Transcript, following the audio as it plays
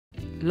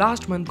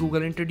Last month,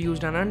 Google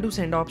introduced an undo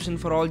send option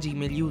for all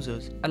Gmail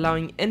users,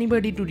 allowing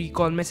anybody to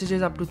recall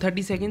messages up to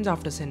 30 seconds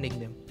after sending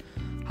them.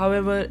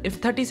 However, if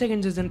 30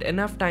 seconds isn't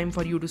enough time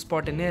for you to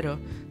spot an error,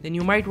 then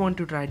you might want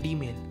to try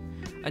Dmail.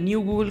 A new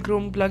Google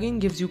Chrome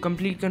plugin gives you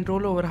complete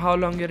control over how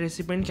long your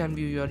recipient can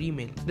view your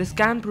email. This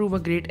can prove a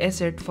great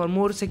asset for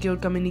more secure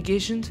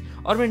communications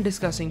or when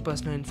discussing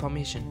personal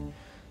information.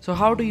 So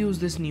how to use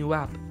this new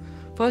app?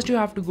 First, you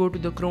have to go to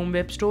the Chrome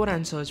Web Store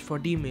and search for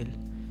Dmail.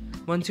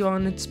 Once you're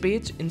on its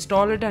page,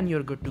 install it and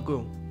you're good to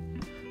go.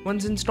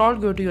 Once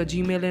installed, go to your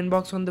Gmail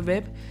inbox on the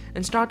web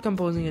and start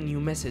composing a new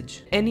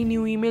message. Any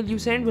new email you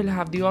send will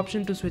have the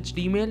option to switch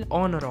Dmail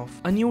on or off.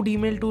 A new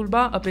Dmail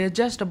toolbar appears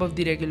just above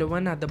the regular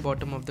one at the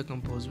bottom of the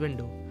compose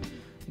window.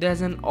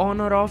 There's an on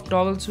or off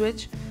toggle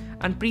switch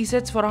and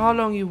presets for how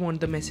long you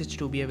want the message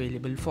to be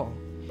available for.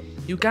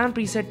 You can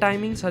preset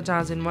timing such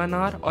as in 1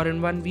 hour or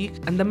in 1 week,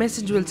 and the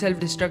message will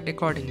self-destruct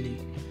accordingly.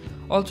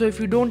 Also, if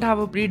you don't have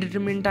a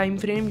predetermined time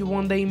frame you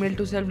want the email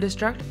to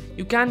self-destruct,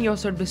 you can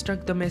yourself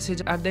destruct the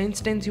message at the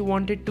instance you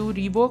want it to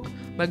revoke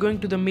by going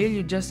to the mail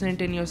you just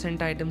sent in your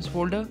sent items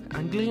folder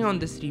and clicking on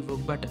this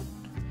revoke button.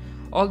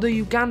 Although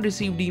you can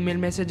receive Dmail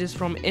messages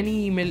from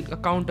any email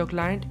account or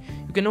client,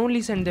 you can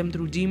only send them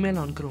through Gmail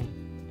on Chrome.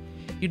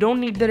 You don't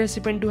need the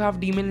recipient to have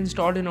Dmail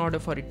installed in order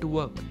for it to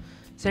work.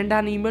 Send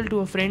an email to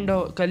a friend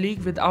or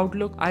colleague with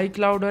Outlook,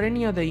 iCloud or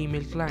any other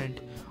email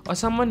client, or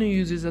someone who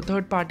uses a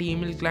third-party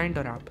email client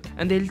or app,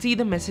 and they'll see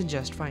the message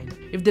just fine.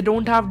 If they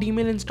don't have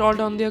Dmail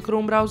installed on their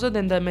Chrome browser,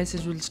 then the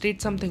message will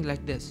state something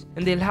like this,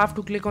 and they'll have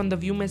to click on the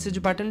view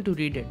message button to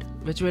read it,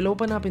 which will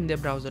open up in their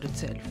browser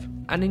itself.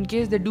 And in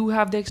case they do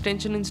have the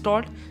extension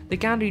installed, they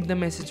can read the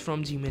message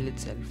from Gmail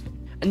itself.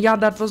 And yeah,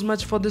 that was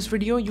much for this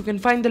video. You can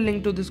find the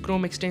link to this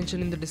Chrome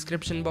extension in the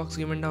description box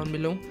given down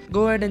below.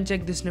 Go ahead and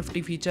check this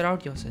nifty feature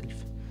out yourself.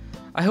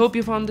 I hope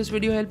you found this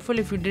video helpful.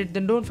 If you did,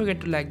 then don't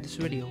forget to like this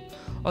video.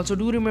 Also,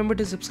 do remember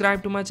to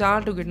subscribe to my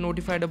channel to get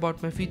notified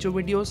about my future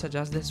videos such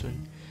as this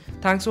one.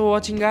 Thanks for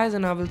watching guys,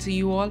 and I will see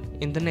you all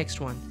in the next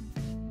one.